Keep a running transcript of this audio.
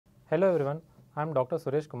Hello everyone, I am Dr.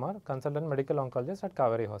 Suresh Kumar, Consultant Medical Oncologist at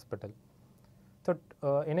Kauvery Hospital. So,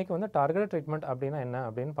 இன்னைக்கு வந்து targeted treatment அப்படின்னா என்ன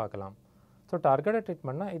அப்படின்னு பார்க்கலாம். So, targeted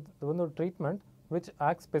treatmentனா இது வந்து ஒரு treatment which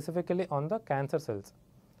acts specifically on the cancer cells.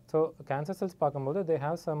 So, cancer cells பார்க்கும்போது they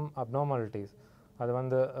have some abnormalities. அது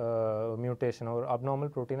வந்து mutation or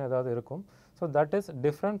abnormal protein ஏதாவது இருக்கும். So, that is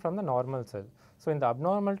different from the normal cell. So, இந்த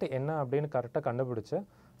abnormality என்ன அப்படின்னு கரெக்டாக கண்டுபிடிச்சு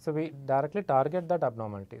so we directly target that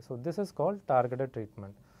abnormality. So, this is called targeted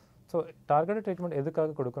treatment. So, targeted treatment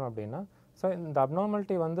எதுக்காக கொடுக்கணும் அப்படின்னா ஸோ இந்த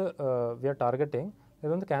அப்நார்மாலிட்டி வந்து we are targeting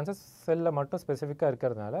இது வந்து கேன்சர் செல்லில் மட்டும் ஸ்பெசிஃபிக்காக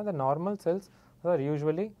இருக்கிறதுனால the normal cells are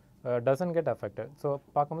usually doesn't get affected. So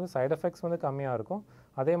பார்க்கும்போது சைட் எஃபெக்ட்ஸ் வந்து கம்மியாக இருக்கும்.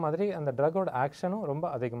 அதே மாதிரி அந்த ட்ரக்கோட ஆக்ஷனும் ரொம்ப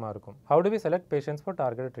அதிகமாக இருக்கும். How to we select patients for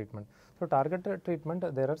targeted treatment? So targeted treatment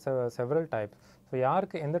there are several types. So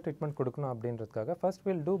யாருக்கு எந்த ட்ரீட்மெண்ட் கொடுக்கணும் அப்படின்றதுக்காக ஃபர்ஸ்ட்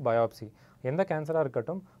வில் டூ பயாப்சி. எந்த கேன்சராக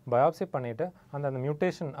இருக்கட்டும் பயாப்சி பண்ணிவிட்டு அந்த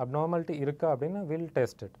மியூட்டேஷன் அப்நார்மாலிட்டி இருக்கா அப்படின்னு வில்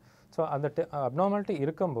டெஸ்ட் இட். ஸோ அந்த அப்நார்மாலிட்டி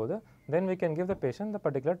இருக்கும்போது then we can give the patient the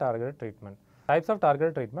particular targeted treatment. Types of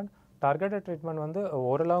targeted treatment targeted treatment வந்து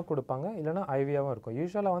ஓரலாகவும் கொடுப்பாங்க இல்லைனா ஐவியாகவும் இருக்கும்.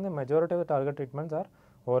 யூஸ்வலாக வந்து majority of target treatments R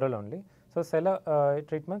oral only. So சில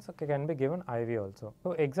treatments can be given IV also.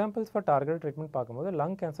 So examples for target treatment பார்க்கும்போது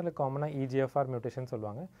lung கேன்சரில் காமனாக EGFR mutation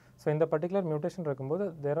சொல்லுவாங்க. ஸோ இந்த பர்டிகுலர் மியூட்டேஷன் இருக்கும்போது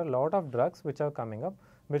there are lot of drugs which are coming up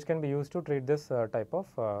which can be use to treat this type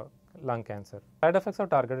of lung cancer. Side effects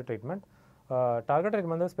of targeted treatment target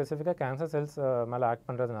treatment வந்து ஸ்பெசிஃபிக்காக cancer cells மேலே act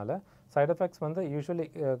பண்ணுறதுனால side effects வந்து usually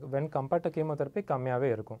when compared to chemotherapy கம்மியாகவே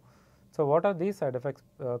இருக்கும். So, what are these side effects?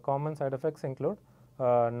 Common side effects include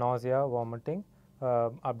nausea, vomiting,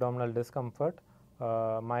 abdominal discomfort,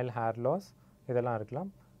 mild hair loss. இதெல்லாம் இருக்கலாம்.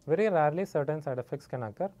 Very rarely certain side effects can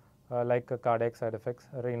occur like cardiac side effects,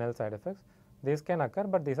 renal side effects. These can occur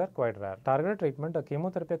but these are quite rare. Targeted treatment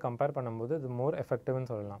chemotherapy compare பண்ணும்போது இது more effective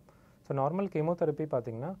ன்னு சொல்லலாம். So normal chemotherapy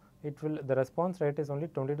பார்த்தீங்கன்னா the response rate is only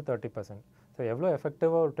 20 to 30%. So எவ்வளோ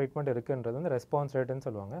எஃபெக்டிவாக ஒரு treatment இருக்குன்றது வந்து ரெஸ்பான்ஸ் ரேட்டுன்னு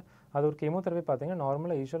சொல்லுவாங்க. அது ஒரு கீமோதெரப்பி பார்த்தீங்கன்னா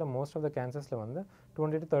நார்மலாக யூஸ்வலாக மோஸ்ட் ஆஃப் த கேன்சர்ஸில் வந்து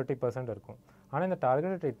 20 to 30% இருக்கும். ஆனால் இந்த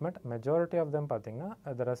targeted treatment majority of them பார்த்தீங்கன்னா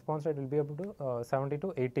the response rate will be up to 70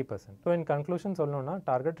 to 80%. So in conclusion சொல்லணும்னா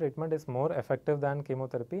target treatment is more effective than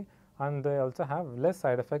chemotherapy and they also have less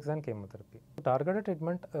side effects than chemotherapy. Targeted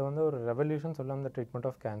treatment வந்து ஒரு revolution சொல்லலாம் the treatment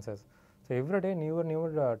of cancers. So every day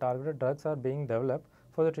newer targeted drugs are being developed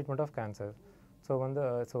for the treatment of cancer. So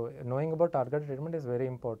knowing about targeted treatment is very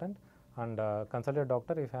important and consult your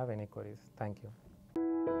doctor if you have any queries. Thank you.